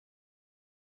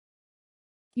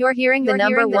You're hearing the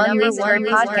number one least heard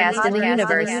podcast in the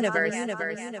universe.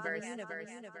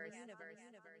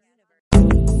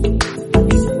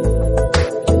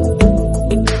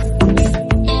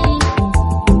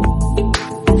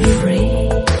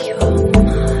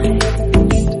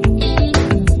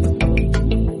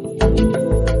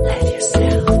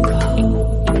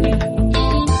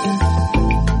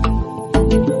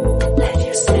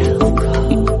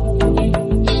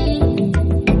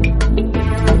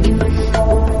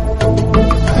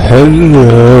 Hello.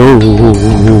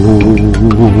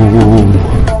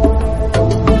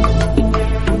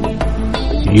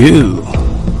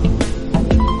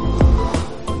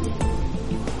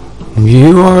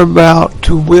 You are about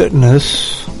to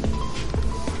witness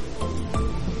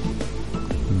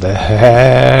the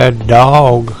Had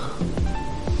Dog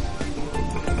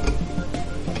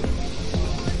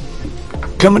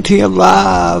coming to you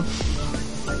live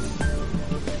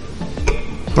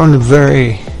from the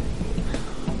very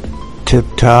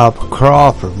tip-top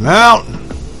Crawford Mountain.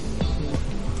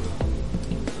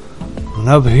 And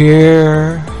up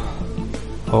here,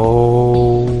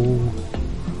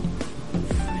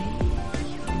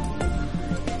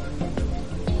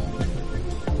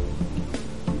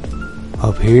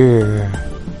 up here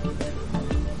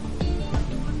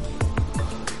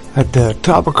at the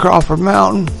top of Crawford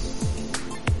Mountain,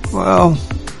 well,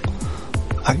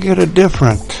 I get a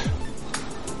different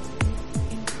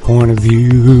point of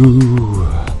view.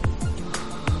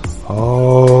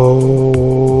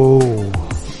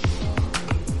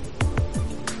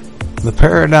 The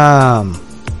paradigm,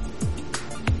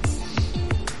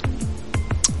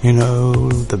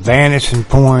 the vanishing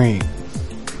point.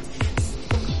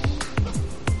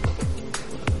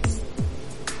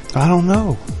 I don't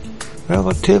know.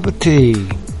 Relativity,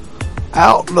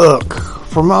 outlook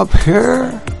from up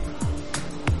here.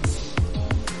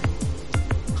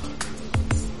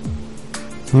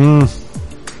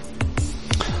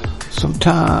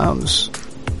 Sometimes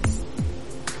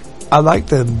I like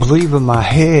to believe in my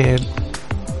head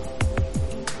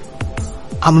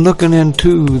I'm looking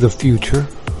into the future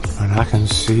and I can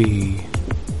see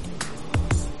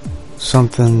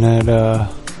something that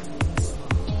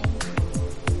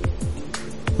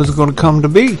is going to come to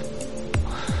be.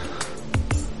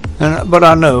 But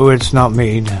I know it's not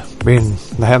me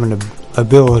having the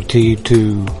ability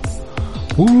to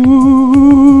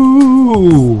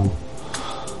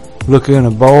look in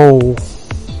a bowl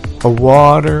of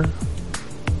water,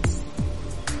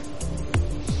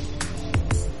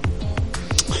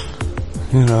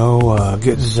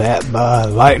 get zapped by a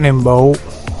lightning bolt.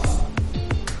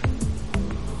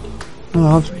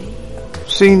 I've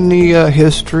seen the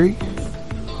history.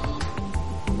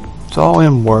 It's all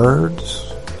in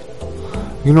words,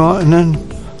 and then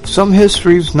some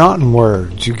history's not in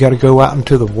words. You got to go out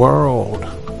into the world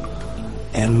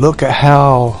and look at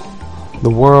how the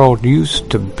world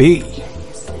used to be.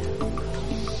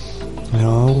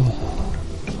 And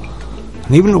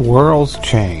even the world's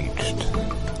changed,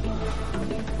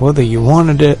 whether you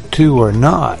wanted it to or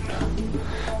not.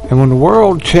 And when the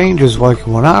world changes, like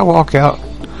when I walk out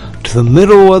to the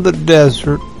middle of the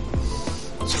desert,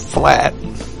 it's flat,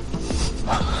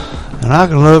 and I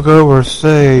can look over,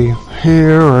 say,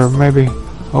 here or maybe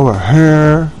over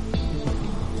here,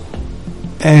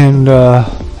 and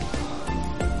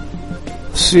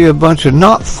see a bunch of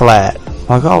not flat.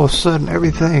 Like all of a sudden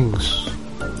everything's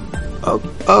up.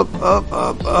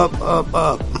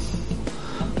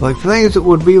 Like things that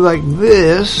would be like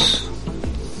this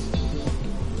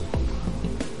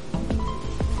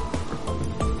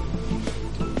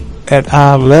at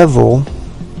eye level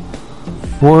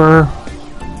were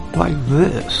like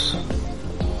this.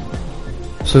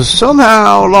 So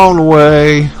somehow along the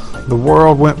way the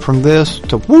world went from this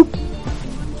to whoop,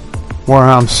 where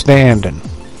I'm standing.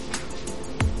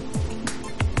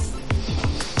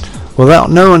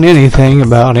 Without knowing anything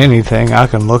about anything, I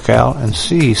can look out and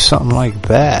see something like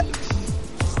that.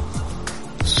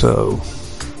 So,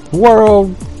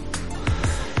 world,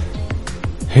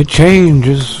 it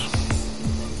changes.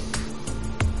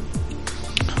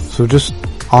 So just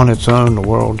on its own, the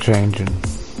world changing.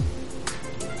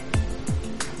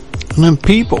 And then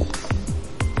people.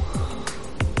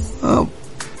 Well,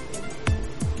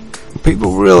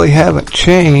 people really haven't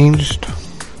changed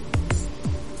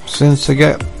since they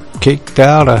got kicked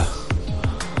out of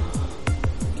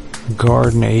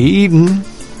Garden of Eden.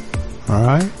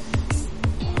 Alright?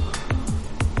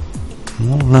 I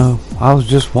don't know. I was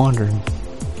just wondering.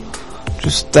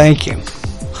 Just thinking.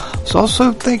 I was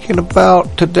also thinking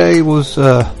about today was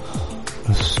the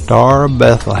Star of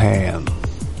Bethlehem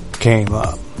came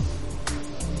up.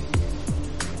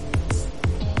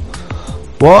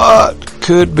 What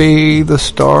could be the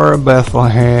Star of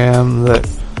Bethlehem that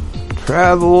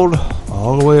traveled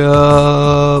all the way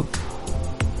up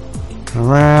and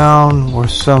around where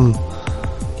some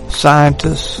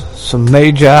scientists, some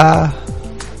magi,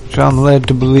 which I'm led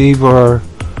to believe are,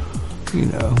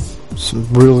 some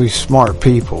really smart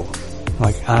people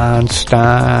like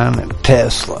Einstein and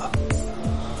Tesla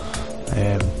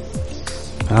and,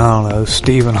 I don't know,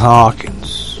 Stephen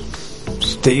Hawkins,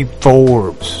 Steve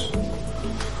Forbes,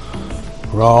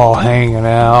 were all hanging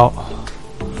out.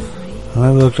 And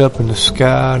I looked up in the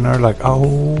sky and they're like,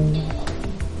 oh,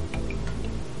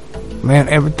 man,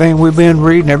 everything we've been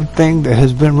reading, everything that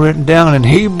has been written down in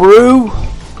Hebrew,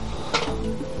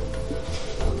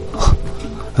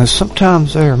 and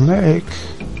sometimes Aramaic,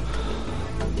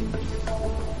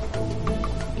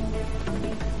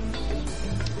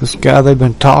 this guy they've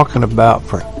been talking about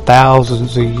for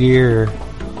thousands of years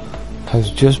has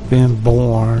just been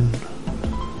born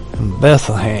in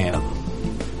Bethlehem.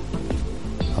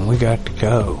 And we got to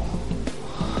go.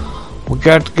 We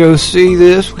got to go see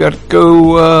this. We got to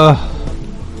go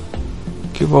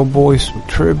give our boy some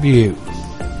tribute.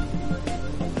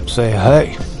 Say,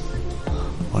 hey,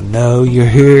 I know you're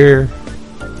here.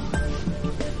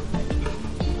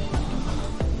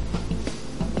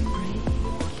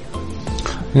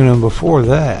 Before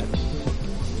that,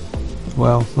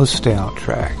 well, let's stay on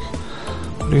track.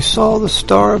 They saw the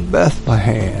Star of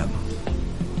Bethlehem.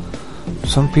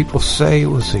 Some people say it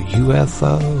was a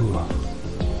UFO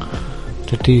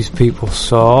that these people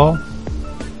saw.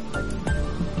 I'm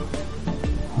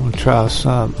gonna try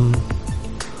something.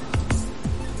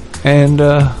 And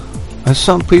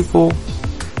some people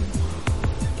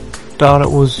thought it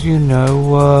was,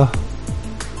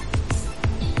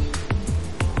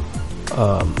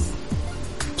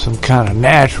 some kind of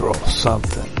natural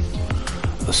something.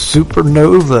 A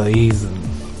supernova even.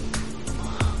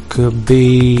 Could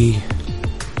be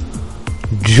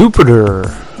Jupiter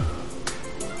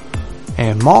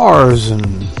and Mars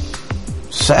and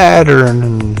Saturn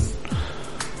and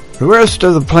the rest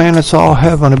of the planets all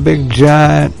having a big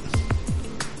giant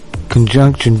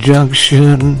conjunction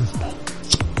junction.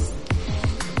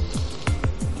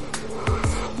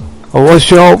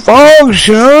 What's your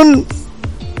function?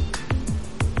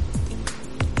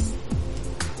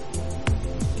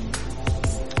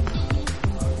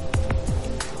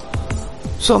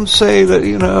 Some say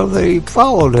that, they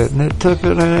followed it and it took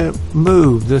it and it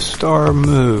moved. The star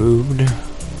moved.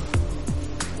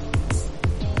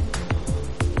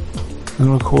 And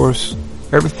of course,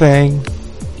 everything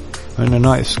in the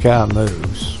night sky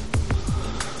moves.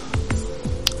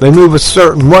 They move a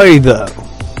certain way though.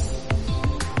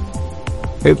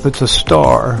 If it's a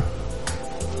star,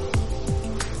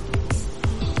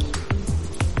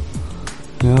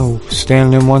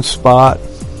 stand in one spot,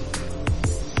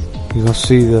 you're going to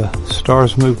see the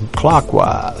stars moving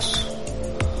clockwise.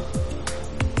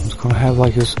 It's going to have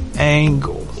like this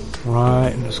angle, right?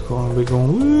 And it's going to be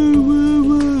going woo, woo,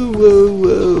 woo, woo,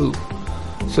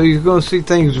 woo. So you're going to see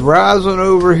things rising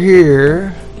over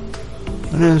here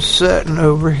and then setting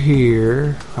over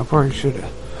here. I probably should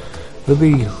have. It'll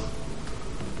be,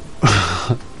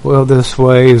 well, this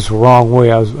way is the wrong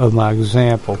way of my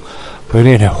example. But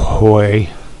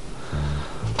anyway,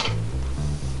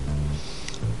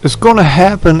 it's going to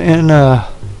happen in all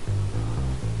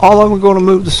of them are going to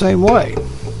move the same way.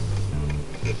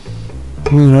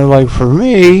 Like for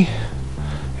me,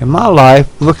 in my life,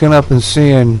 looking up and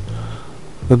seeing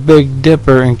the Big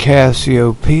Dipper in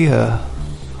Cassiopeia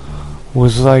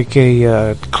was like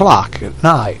a clock at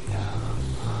night.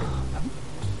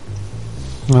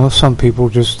 Some people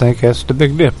just think that's the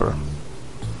Big Dipper.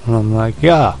 And I'm like,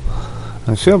 yeah.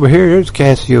 And see over here, there's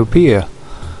Cassiopeia.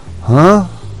 Huh?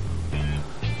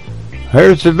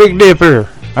 There's the Big Dipper.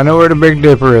 I know where the Big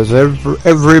Dipper is.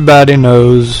 Everybody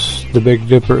knows the Big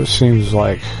Dipper, it seems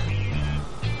like.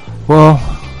 Well,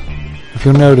 if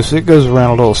you'll notice, it goes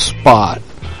around a little spot.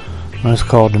 And it's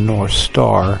called the North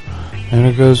Star. And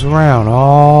it goes around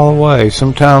all the way.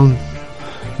 Sometimes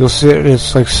you'll see it,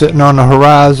 it's like sitting on the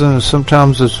horizon, and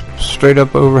sometimes it's straight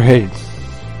up overhead.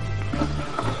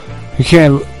 You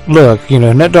can't look,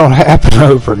 and that don't happen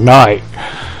overnight.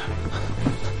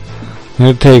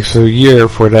 It takes a year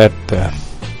for that to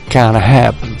kind of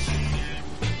happen.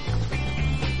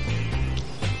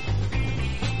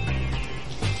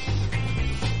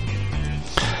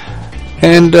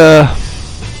 And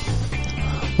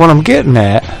what I'm getting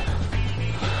at,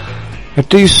 if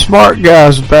these smart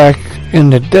guys back in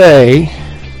the day,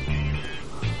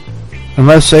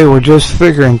 unless they were just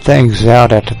figuring things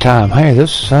out at the time, hey,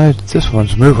 this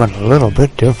one's moving a little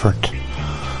bit different,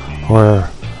 or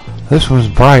this one's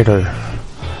brighter,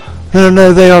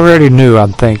 No, they already knew,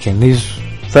 I'm thinking. These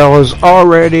fellas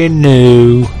already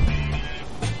knew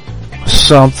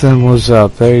something was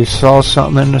up. They saw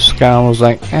something in the sky and was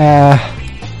like, yeah.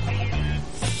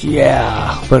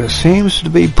 But it seems to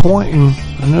be pointing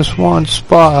in this one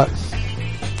spot.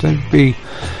 Seems to be,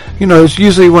 it's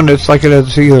usually when it's like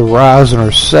it's either rising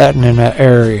or setting in that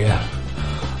area.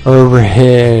 Or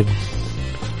overhead.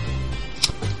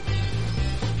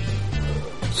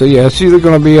 So yeah, it's either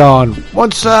going to be on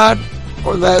one side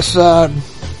or that side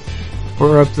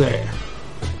or up there.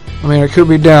 I mean, it could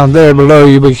be down there below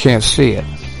you, but you can't see it.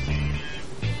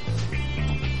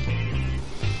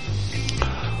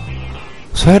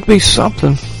 So it had to be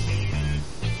something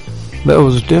that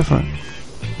was different.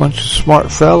 A bunch of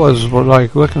smart fellas were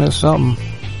like looking at something.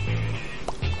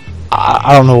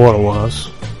 I don't know what it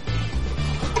was.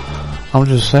 I'm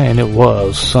just saying it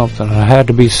was something. It had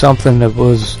to be something that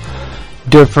was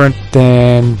different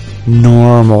than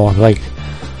normal. Like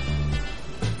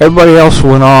everybody else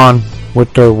went on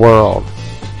with their world,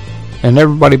 and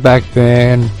everybody back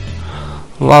then,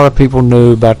 a lot of people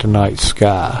knew about the night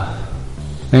sky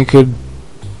and could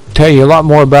tell you a lot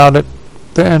more about it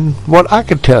than what I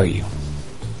could tell you.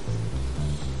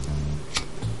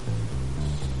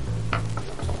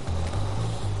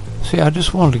 See, I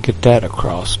just wanted to get that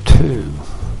across too.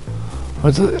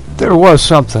 But there was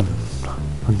something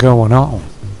going on.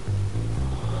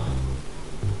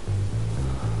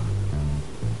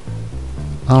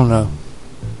 I don't know.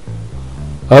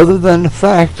 Other than the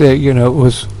fact that, it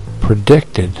was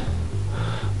predicted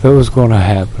that was going to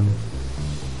happen.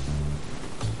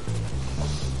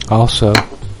 Also,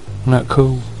 isn't that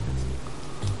cool?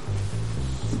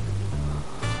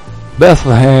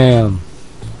 Bethlehem.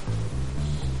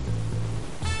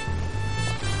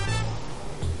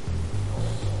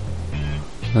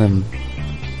 And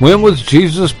when was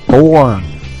Jesus born?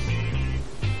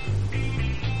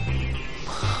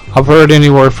 I've heard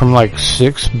anywhere from like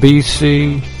 6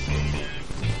 BC,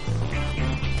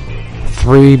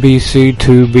 3 BC,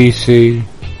 2 BC.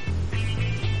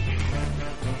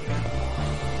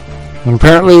 And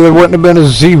apparently there wouldn't have been a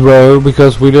 0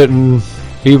 because we didn't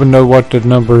even know what the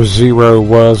number 0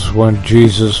 was when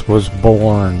Jesus was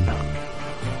born.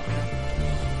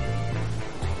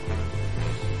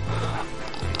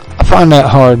 I find that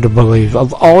hard to believe.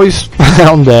 I've always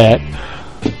found that.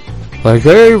 Like,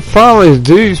 hey, finally,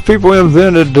 these people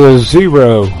invented the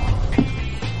 0.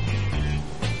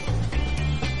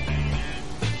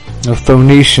 The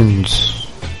Phoenicians,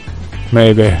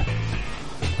 maybe.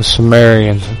 The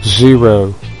Sumerians,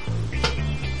 0.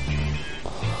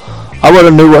 I would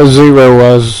have knew what 0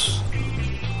 was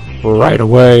right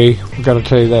away. I've got to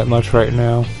tell you that much right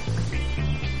now.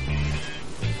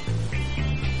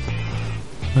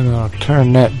 I'm going to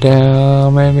turn that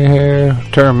down, maybe here.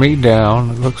 Turn me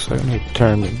down. It looks like I need to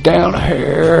turn me down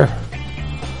here.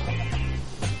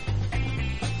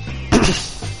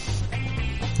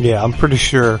 Yeah, I'm pretty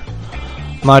sure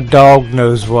my dog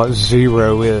knows what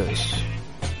 0 is.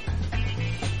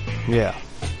 Yeah.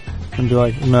 And be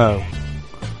like, no.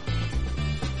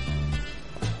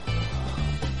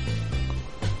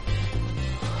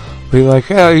 Be like,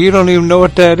 oh, you don't even know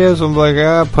what that is? I'm like,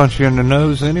 I'll punch you in the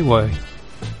nose anyway.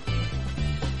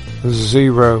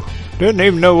 0. Didn't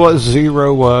even know what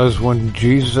 0 was when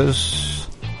Jesus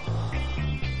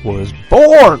was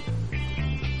born.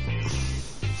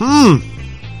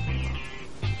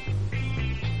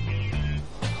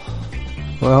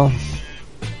 Well,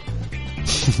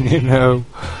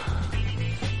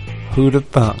 who'd have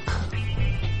thunk?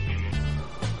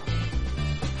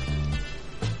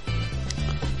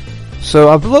 So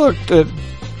I've looked at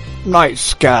night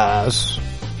skies.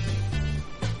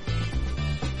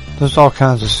 There's all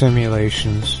kinds of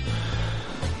simulations.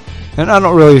 And I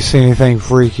don't really see anything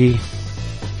freaky.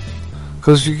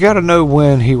 Because you gotta know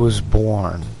when he was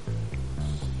born.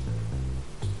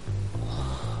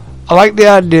 I like the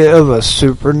idea of a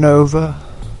supernova.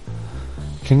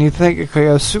 Can you think, okay,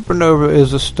 a supernova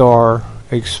is a star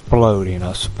exploding,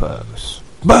 I suppose.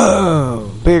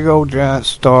 Boom! Big old giant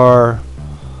star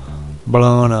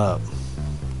blown up.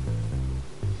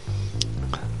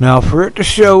 Now for it to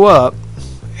show up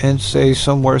and say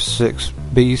somewhere 6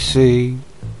 BC,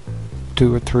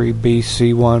 2 or 3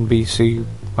 BC, 1 BC,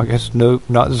 I guess nope,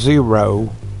 not 0.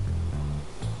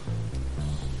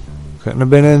 Couldn't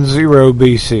have been in 0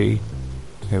 BC.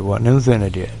 It wasn't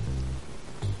invented yet.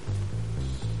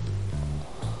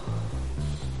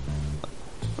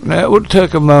 Now it would have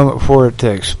took a moment for it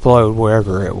to explode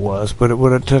wherever it was, but it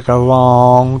would have took a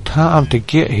long time to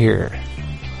get here.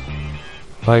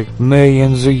 Like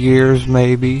millions of years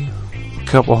maybe.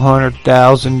 Couple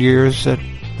 100,000 years at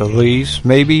the least.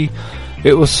 Maybe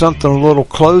it was something a little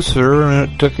closer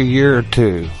and it took a year or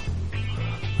two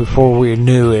before we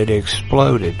knew it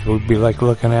exploded. We'd be like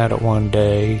looking at it one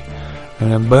day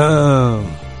and then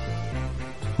boom.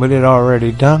 But it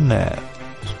already done that.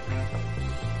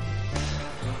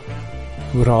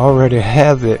 It would already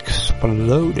have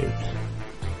exploded.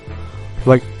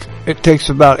 Like, it takes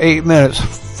about 8 minutes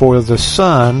for the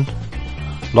sun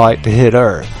light to hit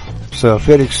Earth. So if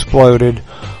it exploded,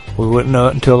 we wouldn't know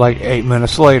it until like 8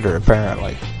 minutes later,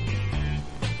 apparently.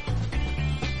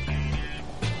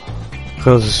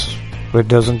 Because it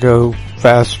doesn't go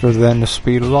faster than the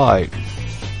speed of light.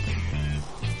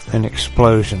 An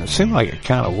explosion. It seemed like it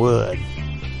kind of would.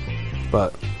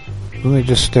 But let me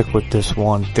just stick with this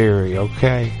one theory,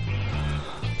 okay?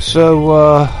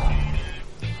 So,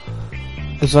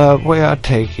 as the way I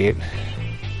take it,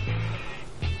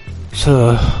 it's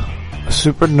a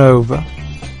supernova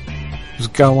is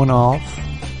going off,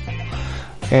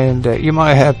 and you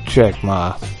might have to check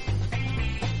my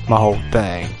whole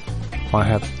thing. Might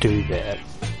have to do that.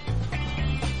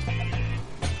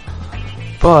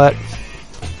 But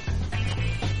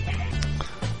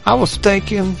I was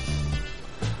thinking,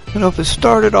 if it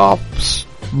started off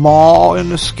small in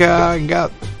the sky and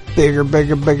got bigger,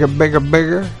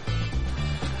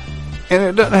 and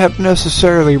it doesn't have to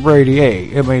necessarily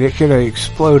radiate. I mean, it could have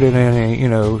exploded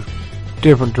in a,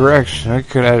 different direction. It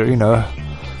could have,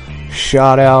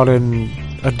 shot out in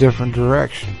a different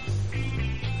direction.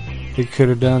 It could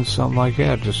have done something like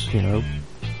that. Just,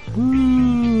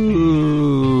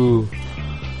 woo,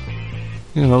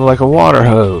 like a water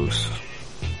hose.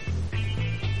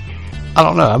 I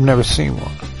don't know. I've never seen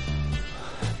one.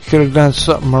 Could have done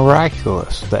something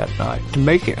miraculous that night to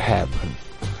make it happen.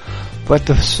 But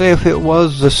to say if it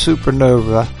was the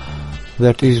supernova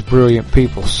that these brilliant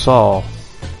people saw,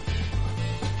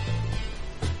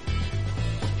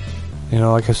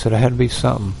 like I said, it had to be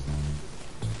something.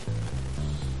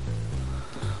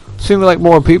 Seemed like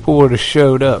more people would have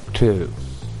showed up too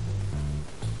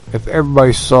if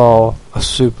everybody saw a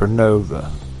supernova.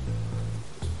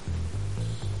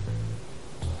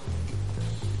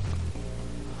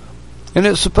 And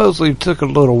it supposedly took a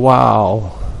little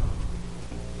while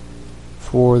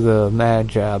for the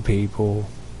Magi people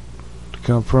to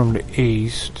come from the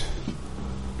east,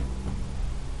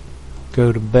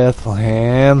 go to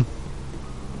Bethlehem,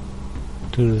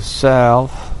 to the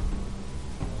south-ish,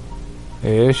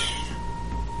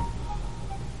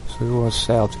 so they went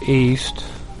southeast.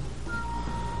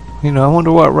 I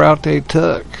wonder what route they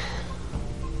took.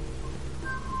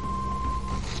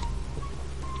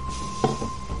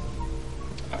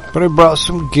 But I brought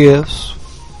some gifts.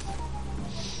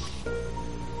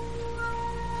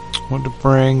 Wanted to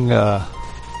bring, gold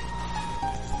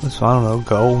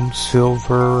and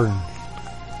silver, and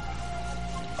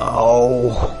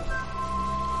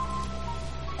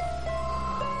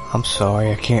I'm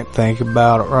sorry, I can't think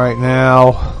about it right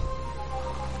now.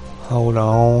 Hold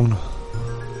on.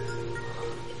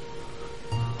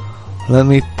 Let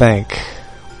me think.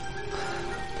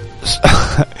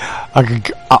 I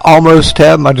almost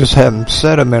have them, I just haven't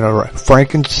set them in a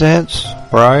frankincense,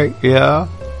 right? Yeah.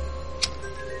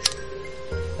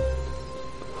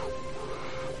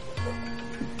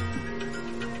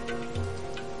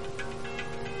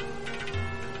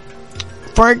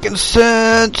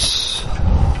 Frankincense.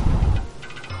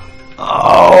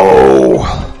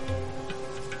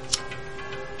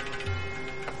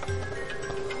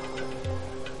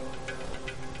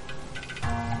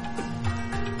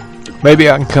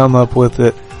 Maybe I can come up with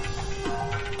it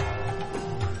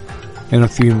in a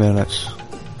few minutes.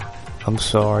 I'm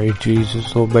sorry, Jesus,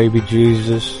 little baby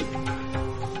Jesus.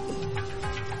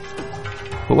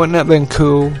 But wouldn't that have been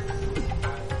cool?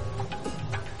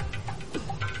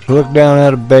 Look down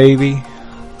at a baby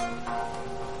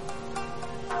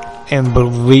and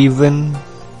believing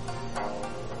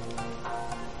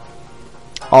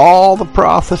all the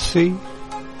prophecy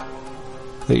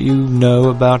that you know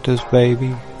about this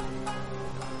baby.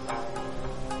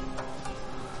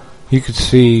 You could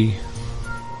see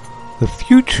the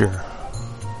future,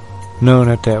 knowing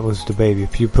that was the baby.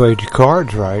 If you played your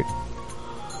cards right,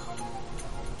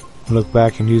 look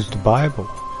back and use the Bible,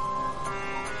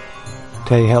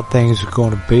 tell you how things are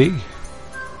going to be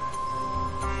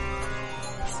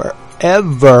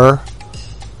forever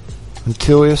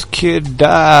until this kid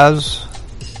dies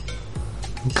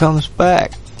and comes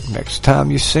back. Next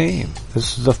time you see him,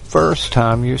 this is the first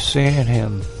time you're seeing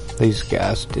him. These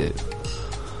guys did.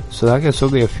 So I guess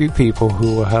there'll be a few people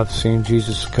who will have seen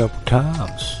Jesus a couple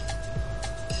times.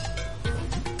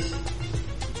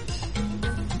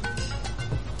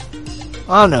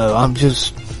 I know, I'm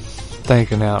just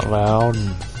thinking out loud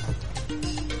and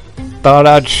thought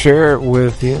I'd share it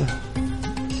with you.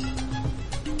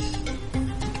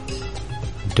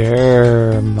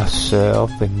 Dare myself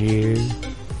and you.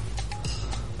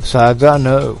 Besides, I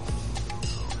know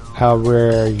how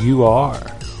rare you are.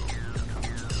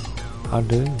 I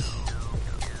do.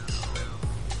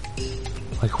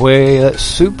 Like way that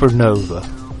supernova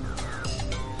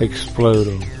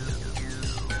exploding.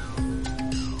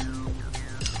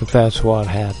 If that's what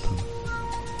happened.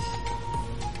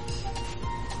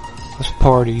 That's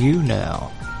part of you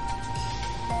now.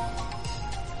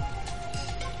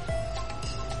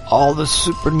 All the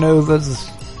supernovas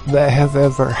that have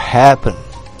ever happened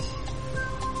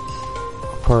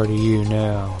are part of you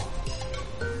now.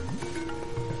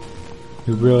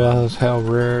 You realize how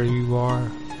rare you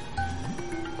are?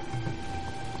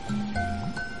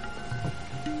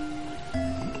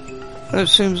 And it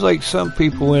seems like some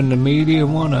people in the media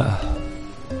want to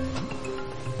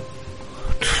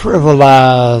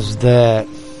trivialize that.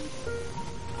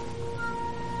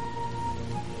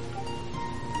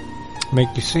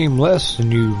 Make you seem less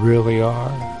than you really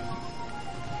are.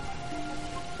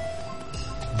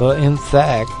 But in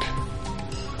fact,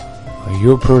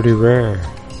 you're pretty rare.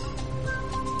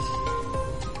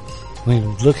 I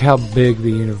mean, look how big the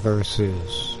universe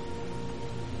is.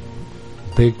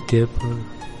 Big Dipper,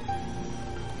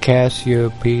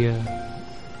 Cassiopeia.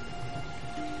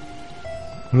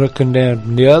 Looking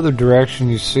down the other direction,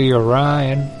 you see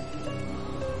Orion,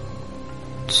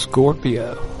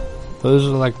 Scorpio. Those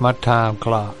are like my time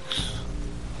clocks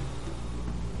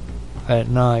at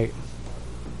night.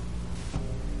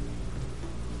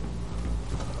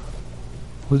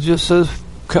 With just those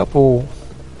couple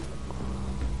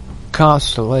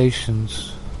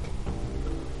constellations,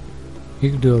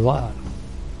 you can do a lot.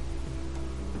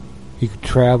 You can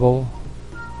travel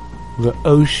the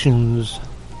oceans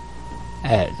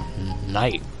at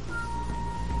night.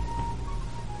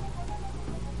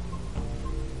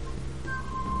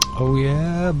 Oh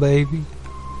yeah, baby.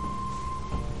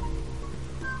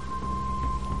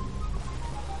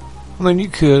 I mean, you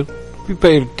could, if you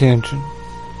paid attention.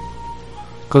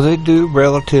 Because they do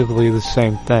relatively the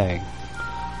same thing.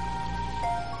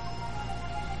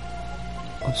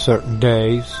 On certain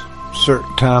days,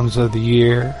 certain times of the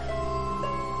year.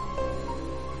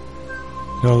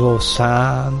 You know, little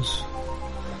signs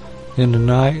in the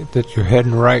night that you're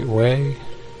heading the right way.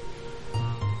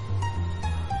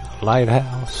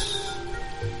 Lighthouse.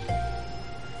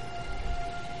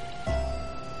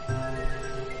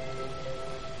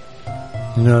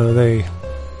 You know, they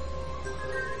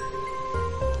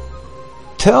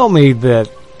tell me that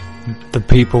the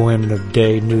people in the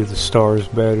day knew the stars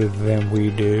better than we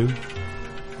do.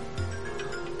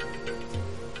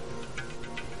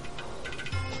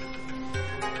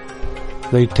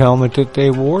 They tell me that they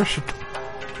worshipped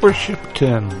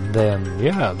them.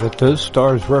 Yeah, that those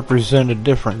stars represented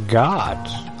different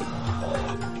gods.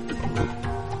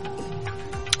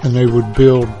 And they would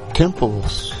build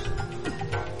temples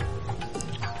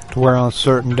to where on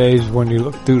certain days when you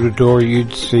look through the door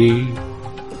you'd see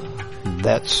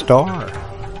that star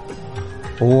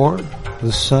or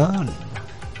the sun.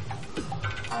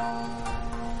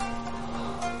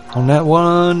 On that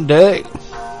one day.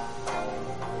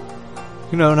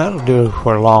 You know, that'll do it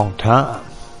for a long time.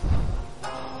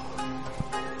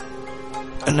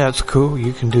 And that's cool.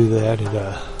 You can do that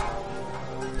at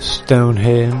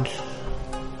Stonehenge,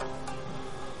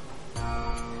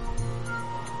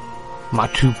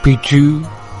 Machu Picchu,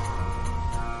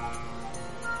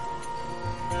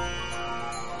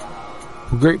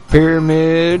 Great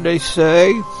Pyramid, they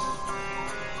say.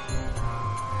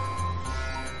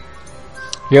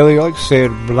 Yeah, like I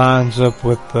said, it lines up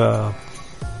with the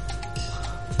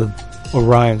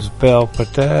Orion's belt,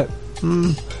 but that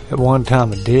at one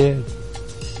time it did.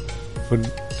 But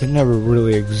it never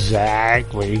really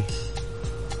exactly.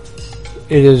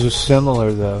 It is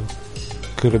similar though.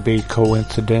 Could it be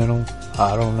coincidental?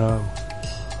 I don't know.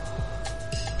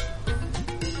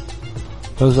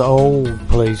 Those old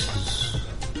places.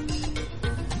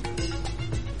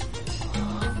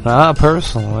 Now, I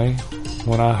personally,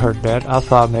 when I heard that, I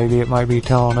thought maybe it might be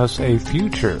telling us a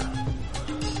future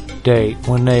date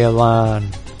when they align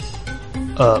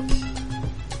up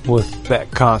with that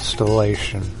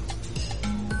constellation.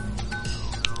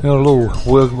 You know, a little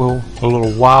wiggle, a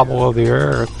little wobble of the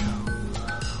earth.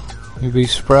 You'd be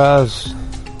surprised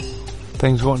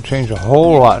things won't change a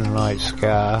whole lot in the night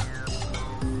sky.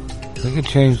 They could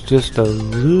change just a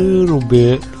little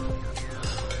bit.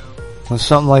 When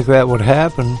something like that would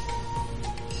happen,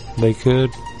 they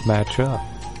could match up.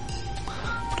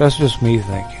 But that's just me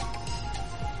thinking.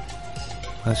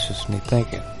 That's just me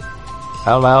thinking.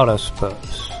 Out loud, I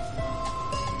suppose.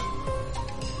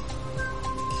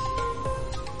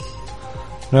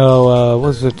 No,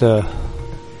 was it,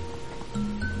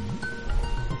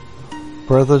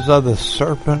 Brothers of the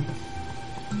Serpent?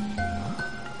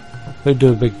 They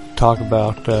do a big talk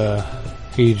about,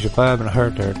 Egypt. I haven't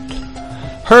heard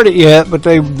it yet, but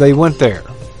they went there.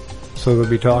 So they'll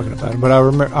be talking about it. But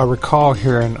I recall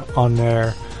hearing on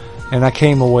there, and I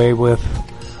came away with,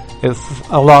 if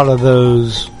a lot of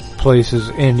those places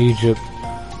in Egypt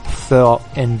felt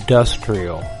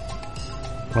industrial,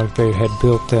 like they had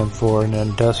built them for an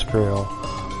industrial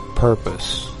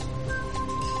purpose.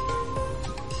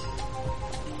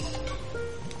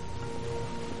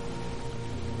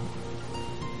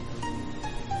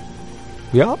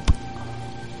 Yup.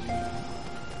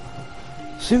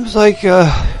 Seems like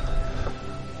they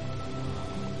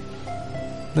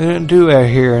didn't do that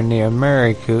here in the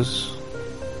Americas.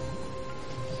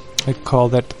 They call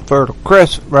that the Fertile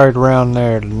Crescent right around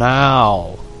there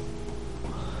now.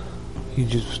 He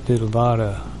just did a lot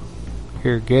of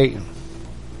irrigating,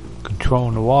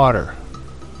 controlling the water.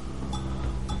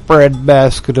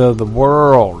 Breadbasket of the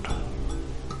world.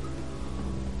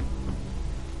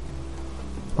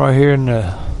 Right here in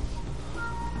the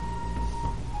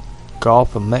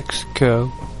Gulf of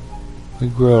Mexico, we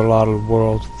grow a lot of the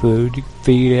world's food. You can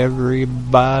feed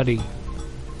everybody.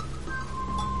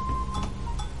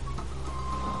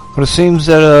 But it seems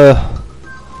that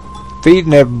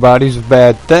feeding everybody's a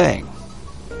bad thing.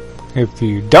 If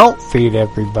you don't feed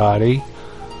everybody,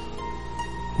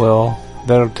 well,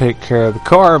 that'll take care of the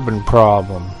carbon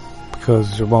problem,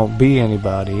 because there won't be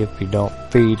anybody if you don't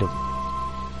feed them.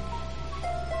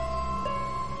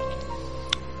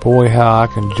 Boy, how I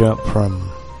can jump from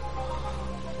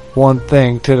one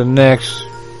thing to the next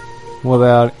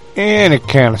without any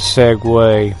kind of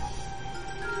segue.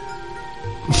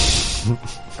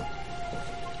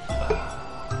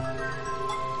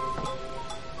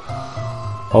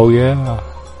 Oh yeah.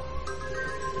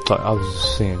 I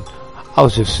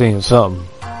was just seeing something.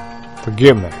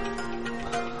 Forgive me.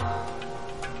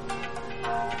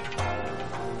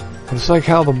 It's like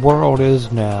how the world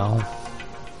is now.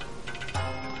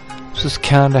 This is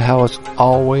kind of how it's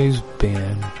always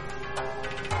been.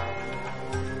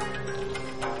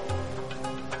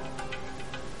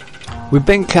 We've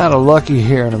been kind of lucky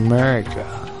here in America.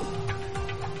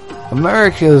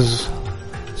 America's,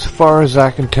 as far as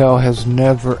I can tell, has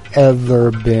never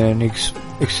ever been,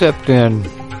 except in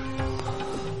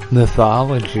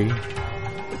mythology,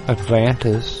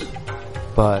 Atlantis.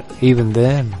 But even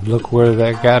then, look where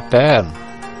they got that.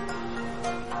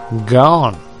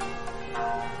 Gone.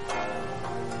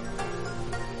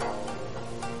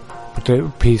 But they were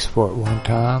peaceful at one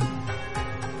time.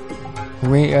 I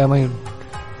mean,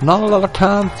 not a lot of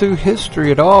time through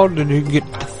history at all did you get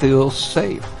to feel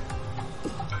safe.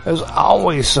 There's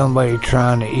always somebody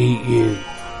trying to eat you,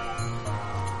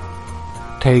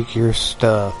 take your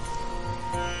stuff.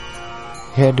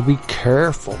 You had to be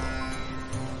careful.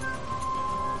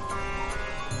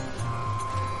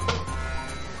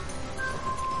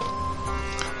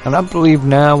 And I believe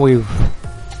now we've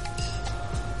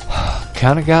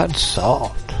kind of gotten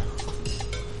soft,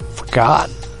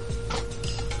 forgotten.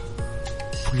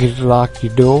 Forget to lock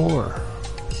your door,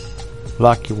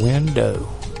 lock your window.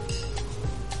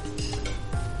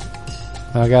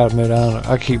 I gotta admit,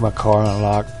 I keep my car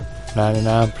unlocked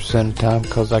 99% of the time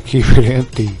because I keep it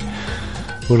empty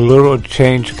with a little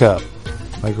change cup.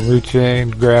 I can reach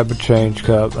in, grab a change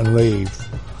cup, and leave.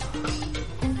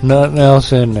 Nothing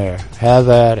else in there. Have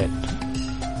at it.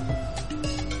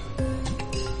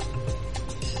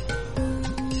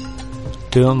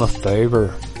 Do them a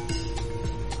favor.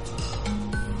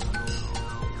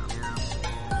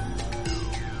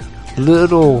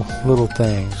 Little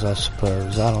things, I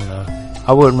suppose. I don't know.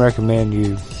 I wouldn't recommend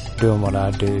you doing what I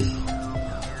do.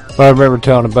 But I remember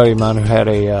telling a buddy of mine who had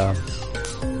a,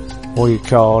 what do you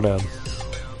call it,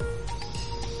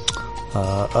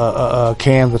 a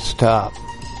canvas top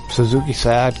Suzuki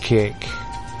Sidekick.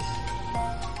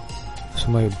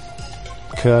 Somebody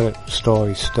cut it, stole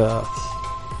his stuff.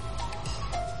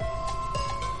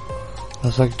 I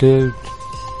was like, dude,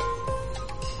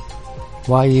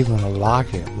 why even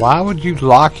lock it? Why would you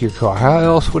lock your car? How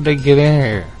else would they get in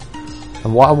here?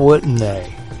 And why wouldn't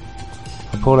they?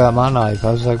 I pulled out my knife.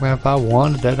 I was like, man, if I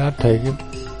wanted that, I'd take it.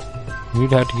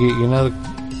 You'd have to get you another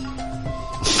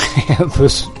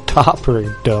canvas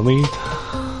topper, dummy.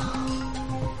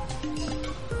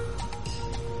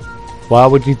 Why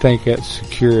would you think that's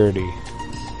security?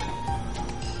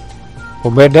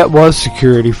 Well, man, that was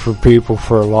security for people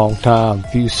for a long time. A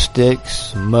few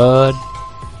sticks, some mud.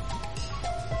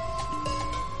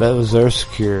 That was their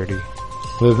security.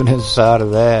 Living inside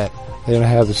of that, they don't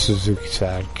have a Suzuki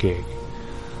Sidekick.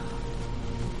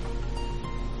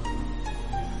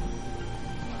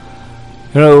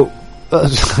 You know,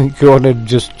 going and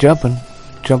just jumping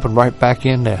right back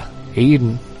into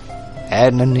Eden,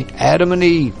 Adam and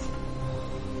Eve.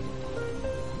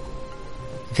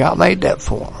 God made that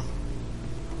for them.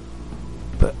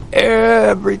 But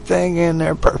everything in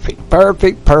there perfect.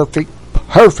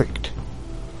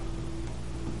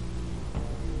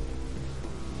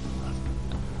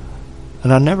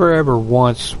 And I never ever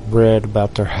once read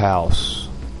about their house.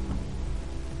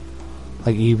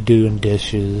 Like Eve doing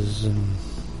dishes and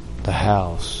the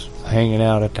house, hanging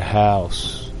out at the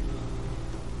house.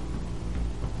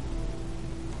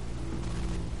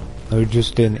 They're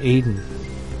just in Eden.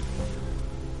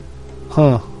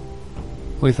 Huh.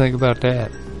 What do you think about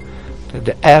that?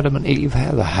 Did Adam and Eve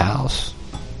have a house?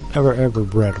 Never ever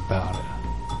read about it.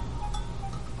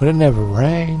 But it never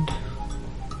rained.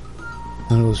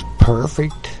 And it was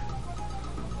perfect.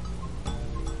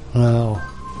 Well,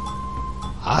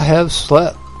 I have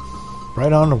slept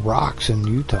right on the rocks in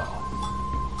Utah.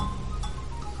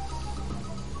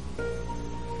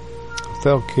 It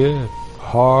felt good.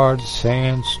 Hard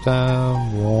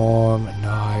sandstone, warm at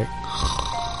night.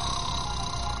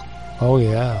 Oh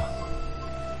yeah.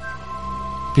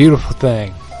 Beautiful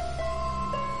thing.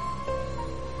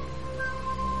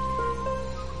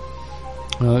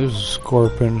 Well, there's a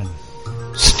scorpion and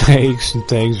snakes and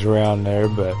things around there,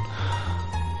 but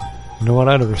you know what?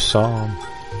 I never saw them.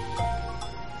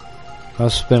 I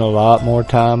spent a lot more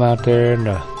time out there in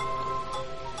the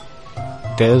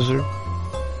desert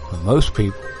than most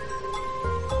people.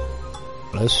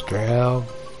 Let's drive,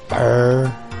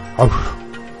 bear. Oh.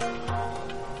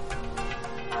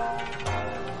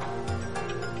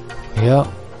 Yep.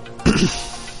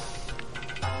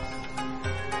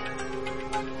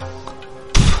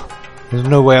 There's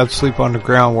no way I'd sleep on the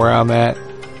ground where I'm at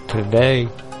today,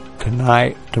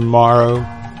 tonight, tomorrow.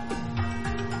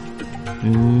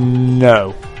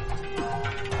 No.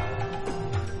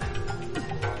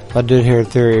 I did hear a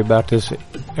theory about this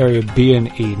area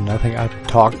being Eden. I think I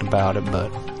talked about it, but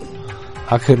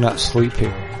I could not sleep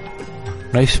here.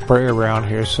 They spray around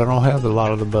here, so I don't have a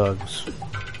lot of the bugs.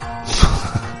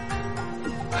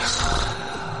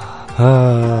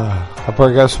 I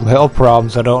probably got some health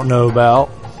problems I don't know about.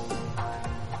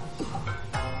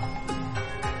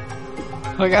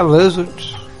 I got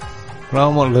lizards. But I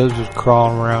don't want lizards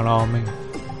crawling around on me.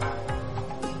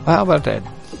 Well, how about that?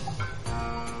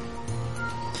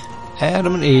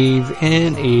 Adam and Eve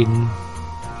in Eden.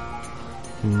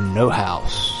 No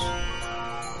house.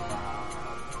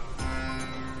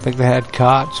 Think they had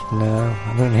cots? No.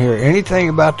 I didn't hear anything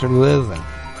about their living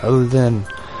other than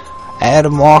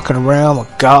Adam walking around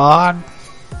with God.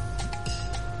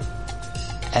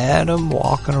 Adam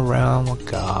walking around with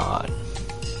God.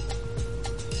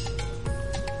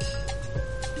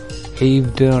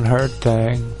 Eve doing her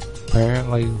thing.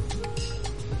 Apparently,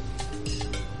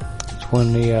 it's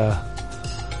when the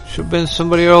should have been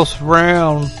somebody else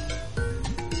around.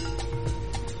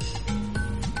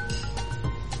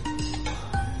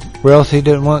 Or else he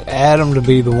didn't want Adam to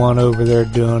be the one over there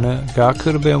doing it. God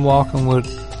could have been walking with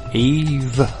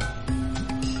Eve,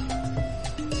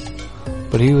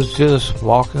 but he was just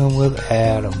walking with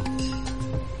Adam.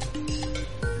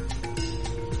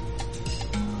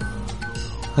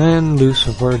 And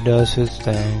Lucifer does his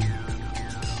thing.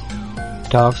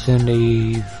 Talks into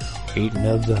Eve, eating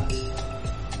of the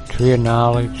tree of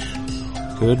knowledge,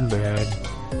 good and bad.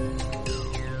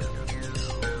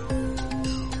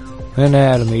 Then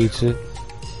Adam eats it.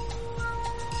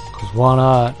 'Cause why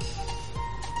not?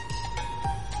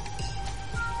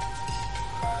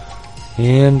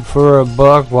 And for a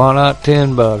buck, why not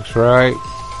 $10, right?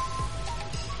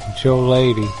 It's your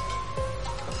lady.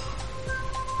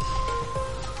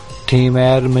 Team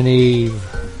Adam and Eve.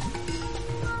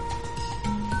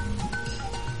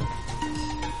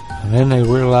 And then they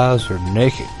realize they're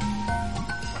naked.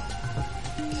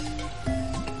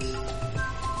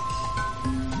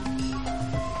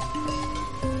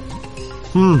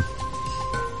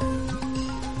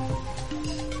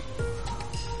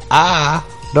 I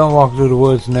don't walk through the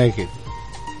woods naked.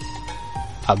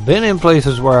 I've been in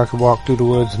places where I could walk through the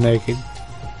woods naked.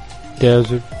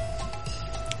 Desert,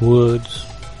 woods.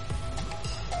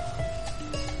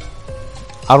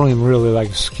 I don't even really like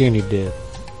a skinny dip.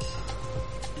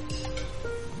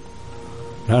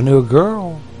 And I knew a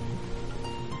girl.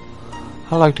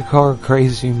 I like to call her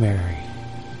Crazy Mary.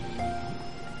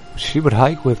 She would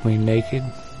hike with me naked.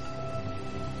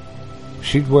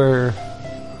 She'd wear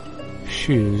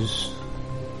shoes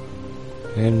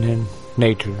and then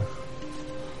nature,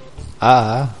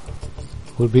 I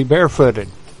would be barefooted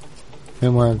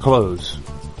and wearing clothes.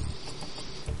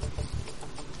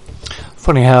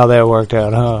 Funny how that worked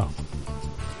out, huh?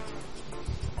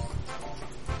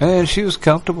 And she was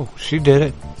comfortable. She did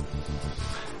it.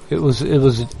 It was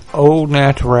old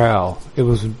natural. It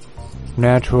was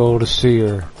natural to see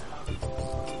her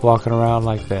walking around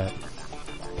like that.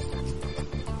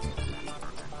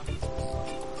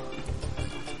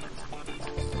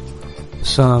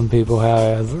 Some people,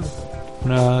 however,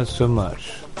 not so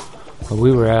much. But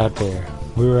we were out there.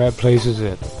 We were at places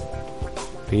that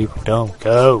people don't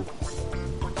go.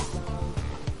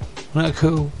 Not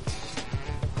cool.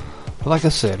 But like I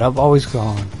said, I've always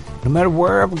gone. No matter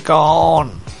where I've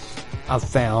gone, I've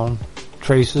found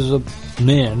traces of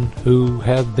men who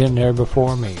have been there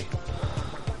before me.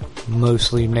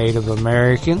 Mostly Native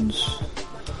Americans.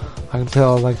 I can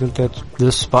tell, like, that's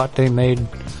this spot they made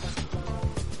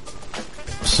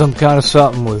some kind of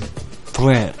something with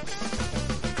flint.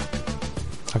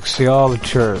 I could see all the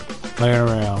chert laying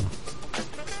around.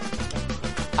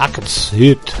 I could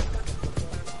see it.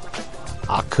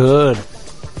 I could.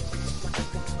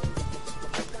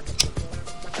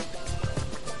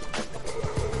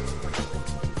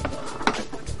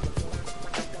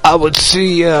 I would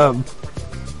see, I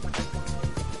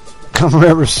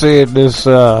remember seeing this,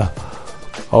 with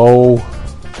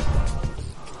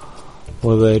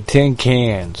the tin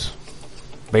cans,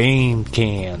 bean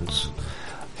cans,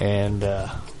 and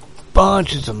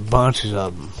bunches and bunches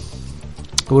of them.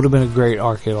 It would have been a great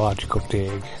archaeological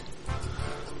dig.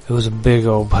 It was a big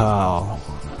old pile,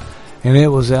 and it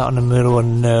was out in the middle of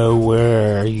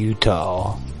nowhere,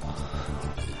 Utah.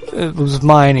 It was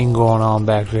mining going on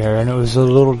back there, and it was a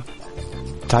little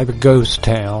type of ghost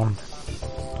town.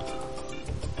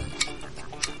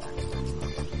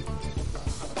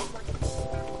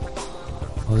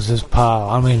 It was this pile.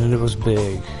 I mean, it was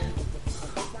big.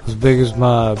 As big as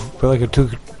like a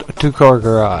two-car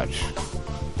garage.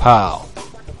 Pile.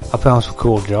 I found some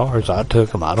cool jars. I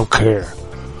took them. I don't care.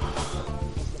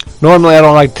 Normally, I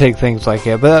don't like to take things like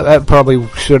that, but that probably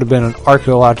should have been an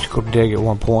archaeological dig at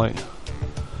one point.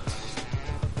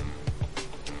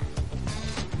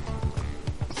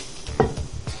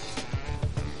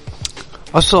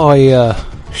 I saw a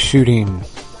shooting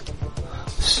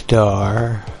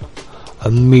star, a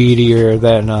meteor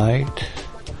that night.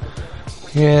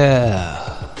 Yeah.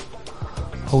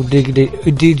 Old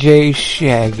DJ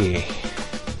Shaggy.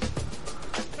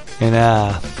 And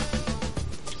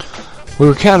we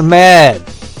were kind of mad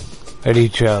at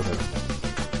each other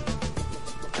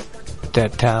at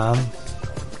that time.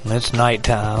 And it's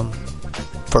nighttime.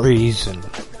 Freezing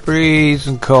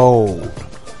cold.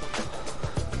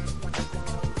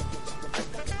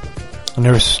 And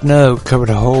there was snow covered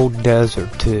the whole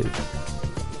desert too.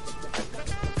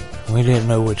 We didn't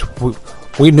know which.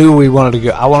 We knew we wanted to go.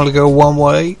 I wanted to go one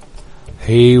way.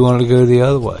 He wanted to go the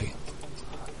other way.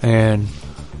 And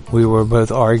we were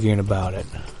both arguing about it.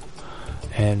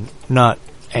 And not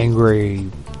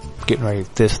angry, getting ready to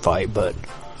fist fight, but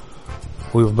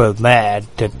we were both mad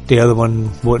that the other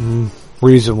one wouldn't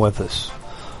reason with us.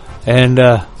 And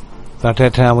about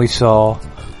that time we saw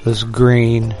this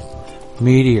green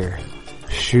meteor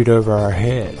shoot over our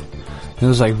head. It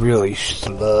was like really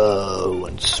slow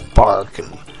and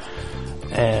sparking,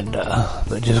 and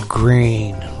but just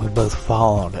green. We both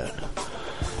followed it,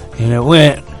 and it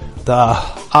went the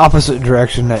opposite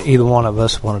direction that either one of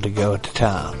us wanted to go at the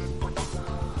time.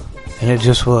 And it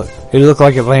looked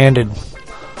like it landed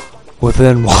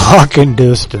within walking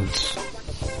distance.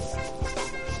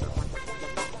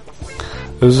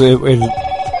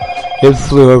 It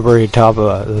flew over the top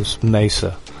of this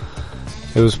mesa.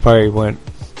 It was probably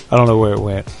I don't know where it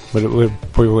went, but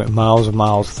we went miles and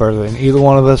miles further than either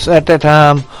one of us at that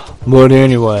time. But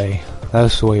anyway,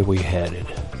 that's the way we headed.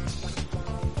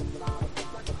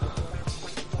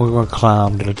 We're going to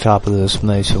climb to the top of this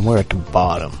mesa, and we're at the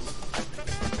bottom.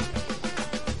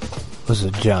 This is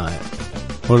a giant.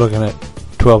 We're looking at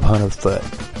 1,200 foot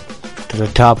to the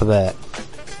top of that.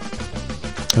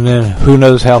 And then who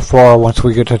knows how far once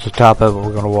we get to the top of it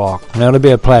we're going to walk. Now there'll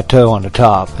be a plateau on the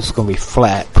top. It's going to be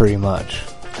flat pretty much.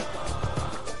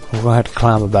 We're going to have to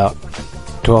climb about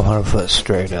 1,200 foot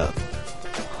straight up.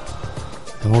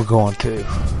 And we're going to.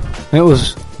 It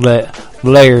was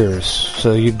layers.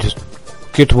 So you just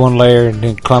get to one layer and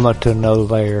then climb up to another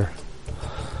layer.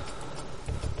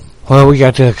 Well, we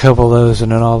got to a couple of those,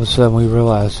 and then all of a sudden we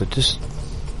realized that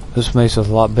this mesa's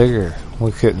a lot bigger.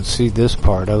 We couldn't see this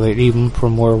part of it, even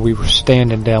from where we were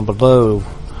standing down below.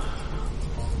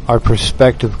 Our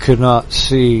perspective could not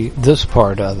see this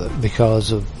part of it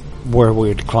because of where we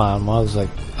had climbed. I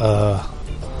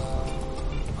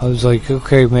was like,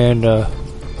 okay, man,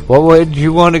 what way did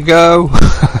you want to go?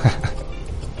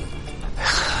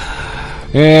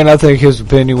 And I think his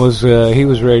opinion was he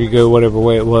was ready to go whatever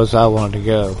way it was I wanted to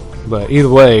go. But either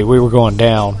way, we were going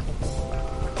down.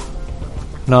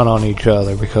 Not on each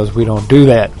other, because we don't do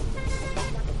that.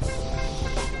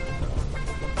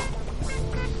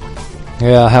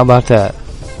 Yeah, how about that?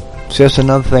 It's just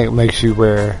another thing that makes you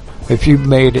rare. If you've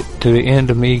made it to the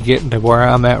end of me getting to where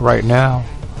I'm at right now,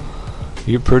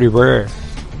 you're pretty rare.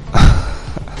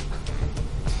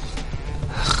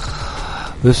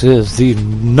 This is the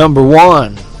number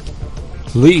one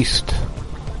least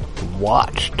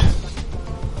watched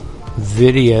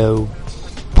video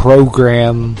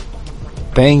program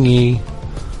thingy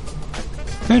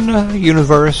in the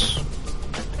universe.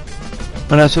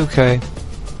 And that's okay.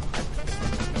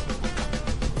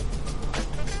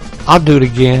 I'll do it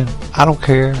again. I don't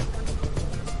care.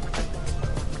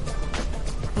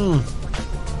 I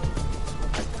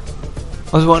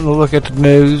was wanting to look at the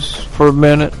news for a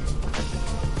minute.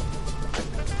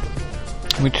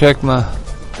 Let me check my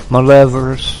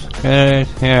levers. Alright.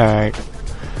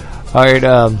 Alright,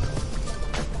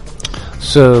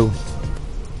 so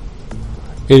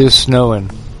it is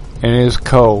snowing, and it is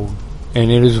cold,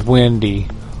 and it is windy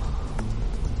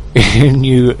in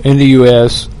the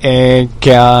U.S. and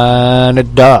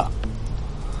Canada.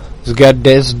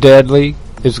 It's deadly.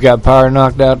 It's got power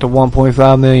knocked out to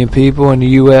 1.5 million people in the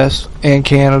U.S. and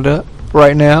Canada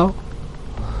right now.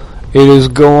 It is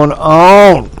going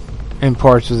on in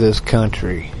parts of this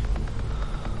country.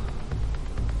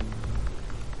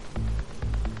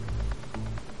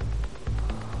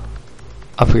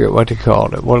 I forget what they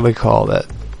called it. What do they call that?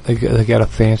 They got a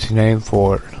fancy name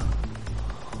for it.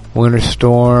 Winter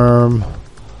storm,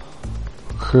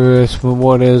 Christmas,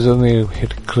 what is it? Let me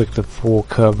hit click the full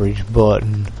coverage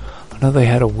button. I know they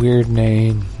had a weird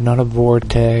name. Not a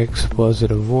vortex. Was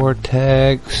it a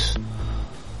vortex?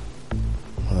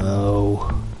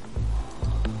 No.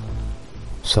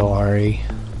 Sorry.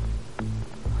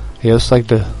 Yeah, it's like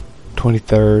the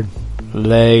 23rd.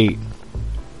 Late.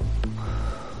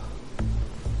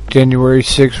 January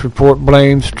 6th report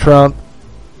blames Trump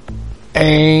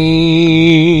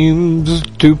aims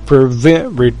to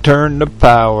prevent return to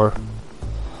power.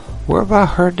 Where have I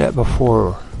heard that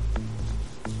before?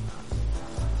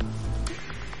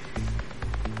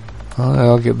 Well,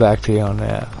 I'll get back to you on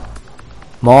that.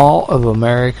 Mall of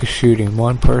America shooting.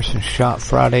 One person shot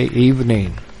Friday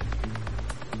evening.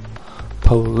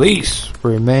 Police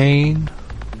remain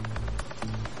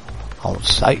on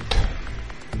site.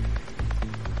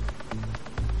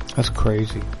 That's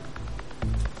crazy.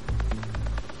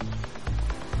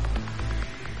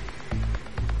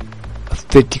 A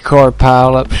 50-car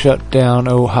pileup shut down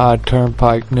Ohio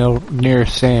Turnpike near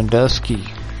Sandusky.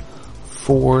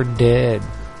 4 dead.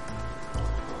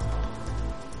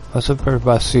 That's up there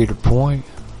by Cedar Point.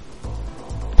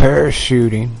 Paris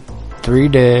shooting. 3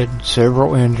 dead,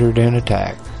 several injured in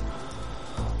attack.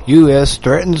 U.S.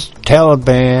 threatens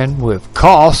Taliban with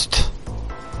cost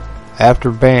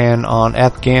after ban on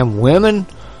Afghan women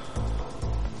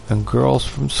and girls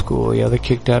from school. Yeah, they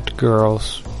kicked out the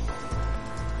girls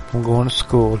from going to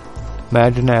school.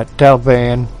 Imagine that.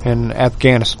 Taliban in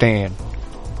Afghanistan.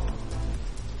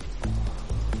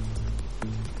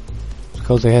 It's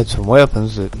because they had some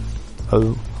weapons that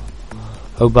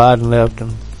Biden left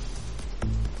them.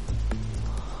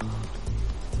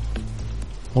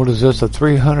 What is this? A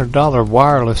 $300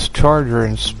 wireless charger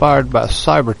inspired by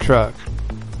Cybertruck.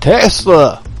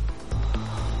 Tesla!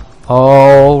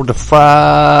 Oh, the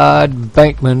fried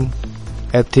Bankman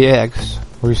FTX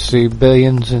received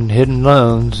billions in hidden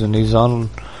loans, and he's on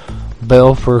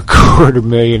bail for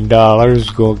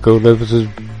 $250,000. Going to go live with his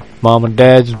mom and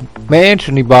dad's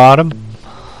mansion he bought him.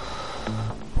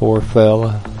 Poor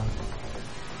fella.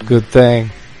 Good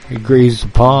thing. He greased the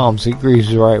palms. He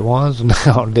greased the right ones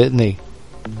now, didn't he?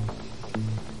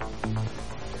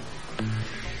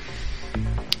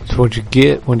 That's what you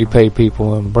get when you pay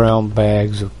people in brown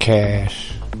bags of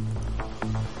cash.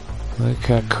 That's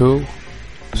kind of cool.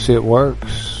 See, it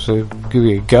works. So give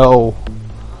you a goal.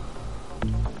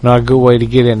 Not a good way to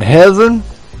get in heaven,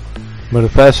 but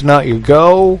if that's not your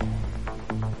goal,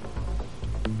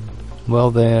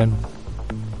 well then,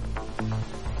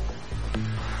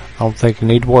 I don't think you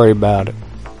need to worry about it.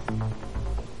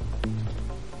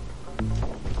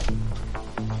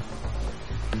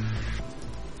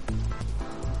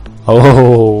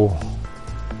 Oh,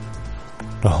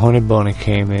 the honey bunny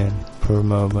came in for a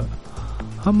moment.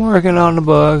 I'm working on the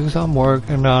bugs. I'm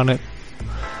working on it.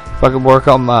 If I could work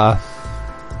on my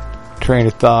train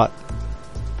of thought,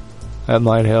 That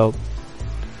might help.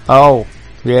 Oh,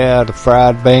 yeah, the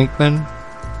fried Bankman.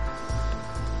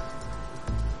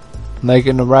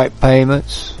 Making the right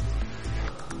payments.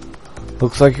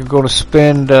 Looks like you're going to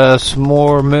spend some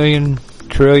more million,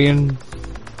 trillion.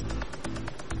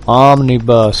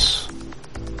 Omnibus.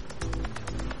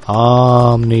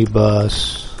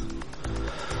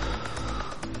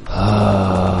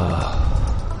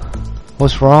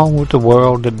 What's wrong with the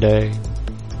world today?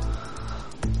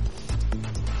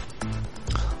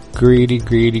 Greedy,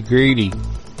 greedy, greedy.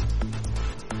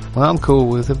 Well, I'm cool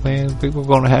with it, man. People are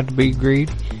going to have to be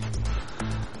greedy.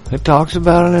 It talks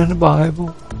about it in the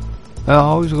Bible. They're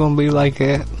always going to be like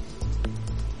that.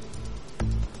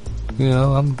 You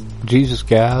know, I'm Jesus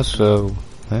guy, so,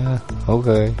 yeah,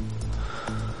 okay.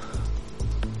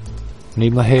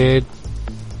 Need my head.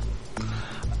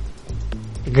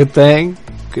 Good thing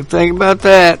about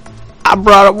that, I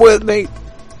brought it with me.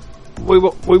 We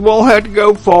won't have to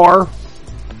go far.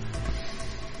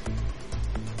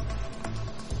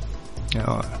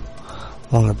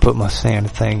 I'm going to put my Santa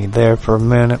thingy there for a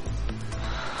minute.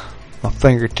 My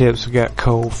fingertips got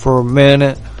cold for a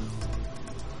minute.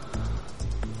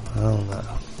 I don't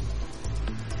know.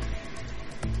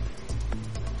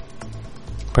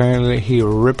 Apparently he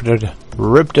ripped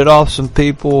it off some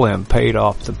people and paid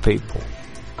off the people.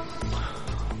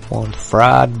 One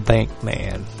fried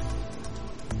Bankman.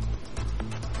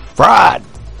 Fried!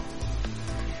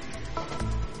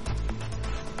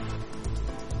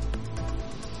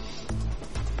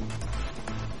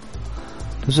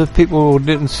 As if people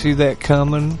didn't see that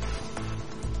coming.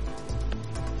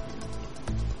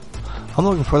 I'm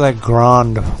looking for that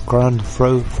Grand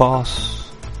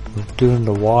Frofoss doing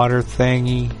the water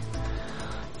thingy.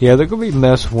 Yeah, they're gonna be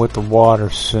messing with the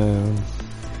water soon.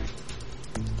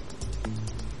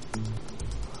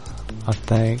 I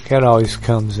think that always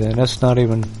comes in. That's not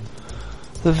even.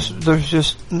 There's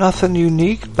just nothing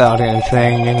unique about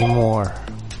anything anymore.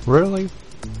 Really?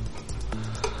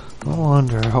 I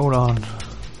wonder. Hold on.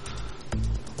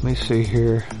 Let me see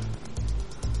here.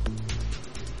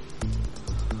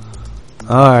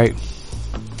 Alright.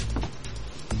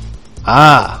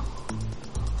 I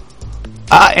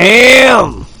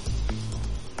am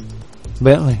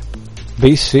Bentley,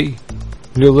 BC.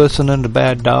 You're listening to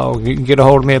Bad Dog. You can get a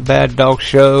hold of me at Bad Dog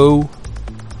Show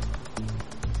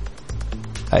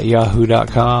at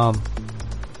yahoo.com.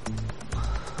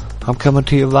 I'm coming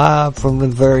to you live from the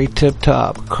very tip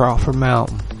top, Crawford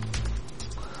Mountain.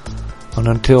 And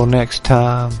until next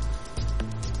time,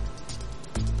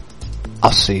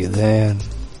 I'll see you then.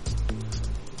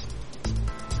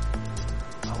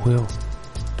 I will.